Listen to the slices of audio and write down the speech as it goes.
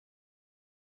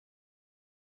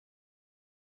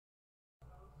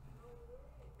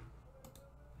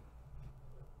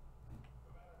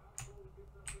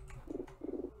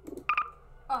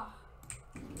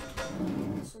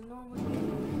Just a normal day.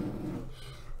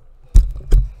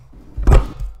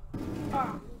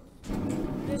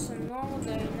 Just a normal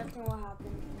day, nothing will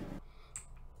happen.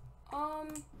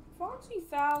 Foxy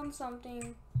found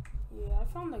something. Yeah, I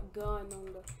found a gun on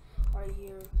the right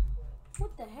here.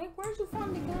 What the heck? Where'd you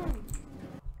find the gun?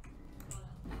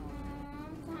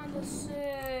 I'm kinda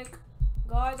sick.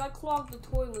 Guys, I clogged the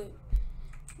toilet.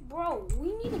 Bro,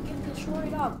 we need to get this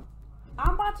straight up.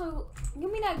 I'm about to...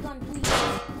 Give me that gun, please.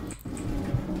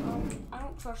 I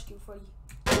don't trust you, Freddy.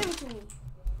 Give it to me.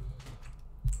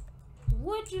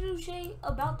 What did you say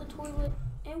about the toilet?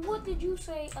 And what did you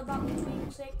say about me being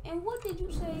sick? And what did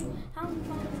you say how we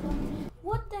found this gun?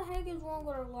 What the heck is wrong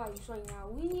with our lives right now?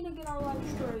 We need to get our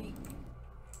lives straight.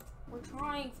 We're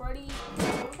trying, Freddy. We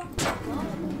got this gun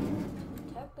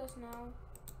to protect us now.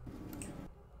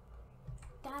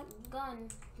 That gun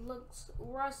looks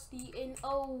rusty and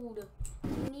old.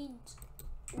 We need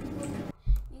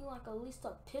like at least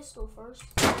a pistol first.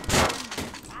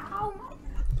 Ow!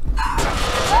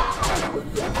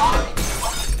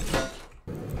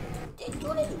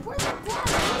 Dude, it's worth the blood.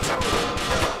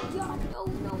 God, no. Oh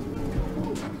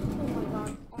my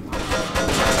god. Oh my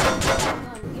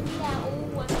god. Give me that old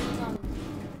weapon gun.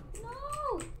 No!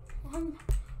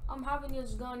 I'm having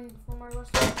this gun for my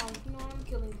rest of the time. You know I'm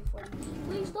killing you, Freddy.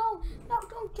 Please don't. No,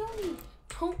 don't kill me.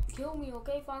 Don't kill me,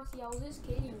 okay, Foxy? I was just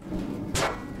kidding.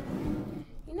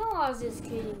 You know I was just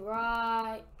kidding,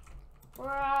 right?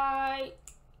 Right.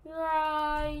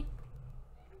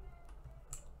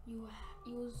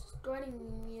 You was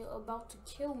threatening me about to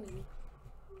kill me.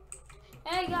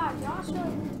 Hey guys, y'all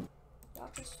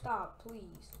should stop,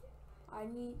 please. I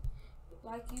need,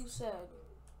 like you said,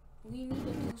 we need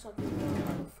to do something in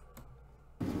our life.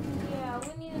 Yeah,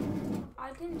 we need to,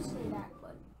 I didn't say that,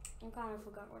 but I kind of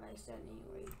forgot what I said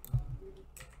anyway.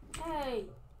 Hey,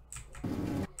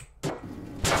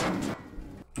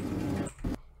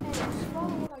 just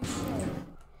follow what I said.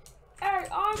 Hey,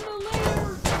 I'm the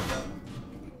leader!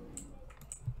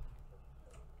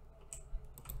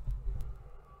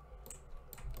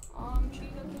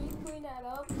 Cheetah, can you clean that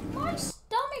up? My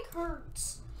stomach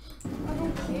hurts! I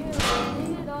don't care,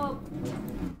 clean it up.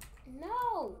 No!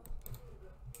 Oh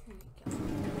my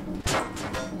god.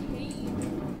 I hate you.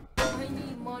 I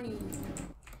need money.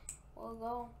 Well,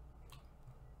 go.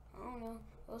 I don't know.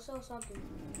 Go sell something.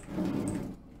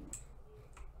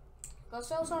 Go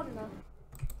sell something though.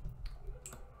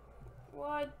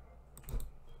 What?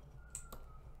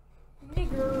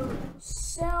 Nigger,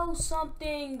 sell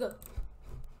something.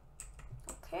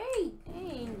 Okay,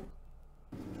 dang.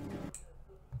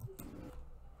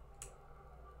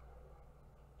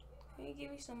 Can you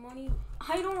give me some money?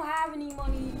 I don't have any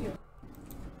money.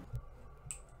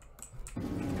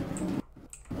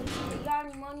 You got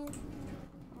any money?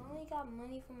 I only got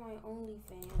money from my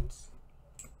OnlyFans.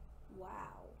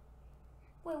 Wow.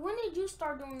 Wait, when did you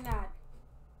start doing that?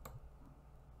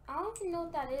 I don't even know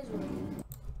what that is really.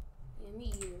 Yeah, me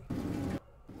either.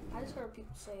 I just heard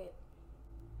people say it.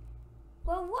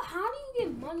 Well, what? How do you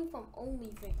get money from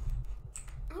OnlyFans?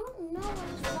 I don't know. I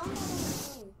just found out on the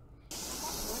thing.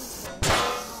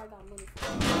 I got money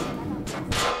from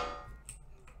it.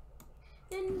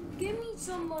 Then give me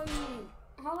some money.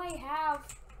 All I have.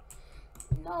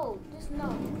 No, just no,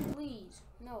 please,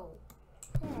 no.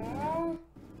 Aww.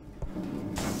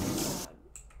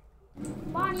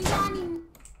 Bonnie.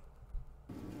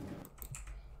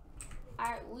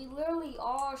 We literally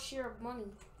all share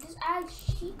money. Just add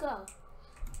Chica.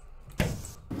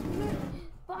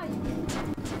 Bye.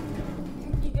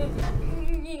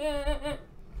 Yeah.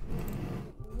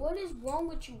 What is wrong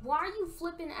with you? Why are you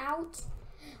flipping out?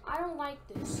 I don't like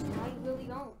this. I really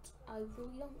don't.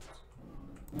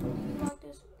 Do you like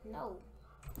this? No.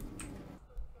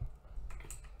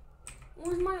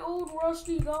 Where's my old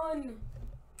rusty gun?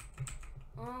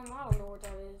 I don't know what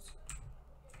that is.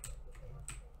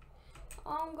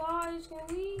 Guys, can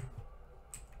we?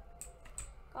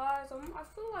 Guys, I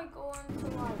feel like going to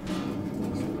like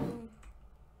make some new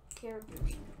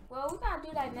characters. Well, we gotta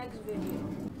do that next video.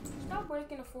 Stop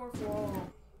breaking the fourth wall.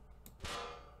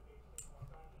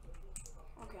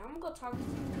 Okay, I'm gonna go talk to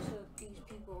these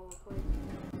people real quick.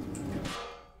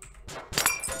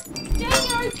 Dang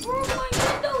it, I broke my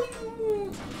window!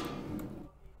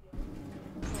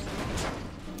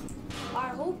 I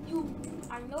hope you...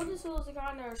 I know this was a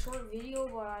kind of a short video,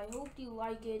 but I hope you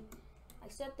like it. I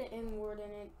said the N-word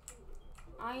in it.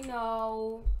 I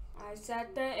know. I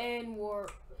said the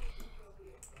N-word.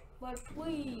 But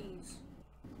please.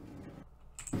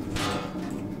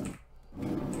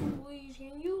 Please,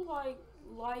 can you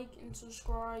like and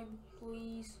subscribe,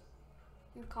 please?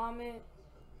 And comment.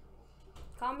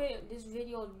 Comment this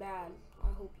video is bad. I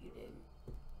hope you did.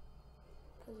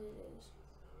 Because it is.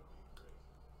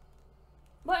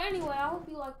 But anyway, I hope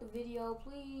you liked the video.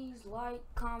 Please like,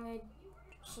 comment,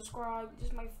 subscribe. This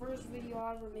is my first video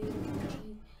I ever made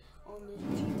on this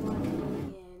G1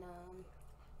 thing. And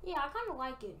yeah, I kind of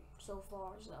like it so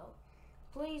far. So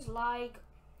please like,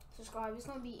 subscribe. It's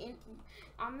going to be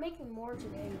I'm making more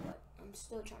today, but I'm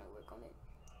still trying to work on it.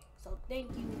 So thank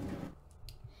you.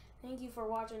 Thank you for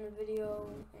watching the video,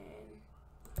 and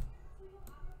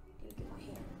let me get my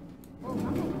hair. Oh,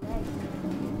 I'm in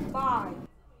bed. Bye.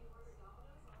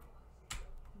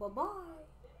 Bye-bye.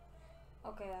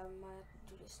 Okay, I might have to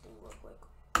do this thing real quick.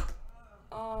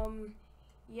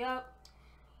 Yep.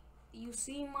 You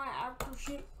see my actual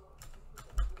shit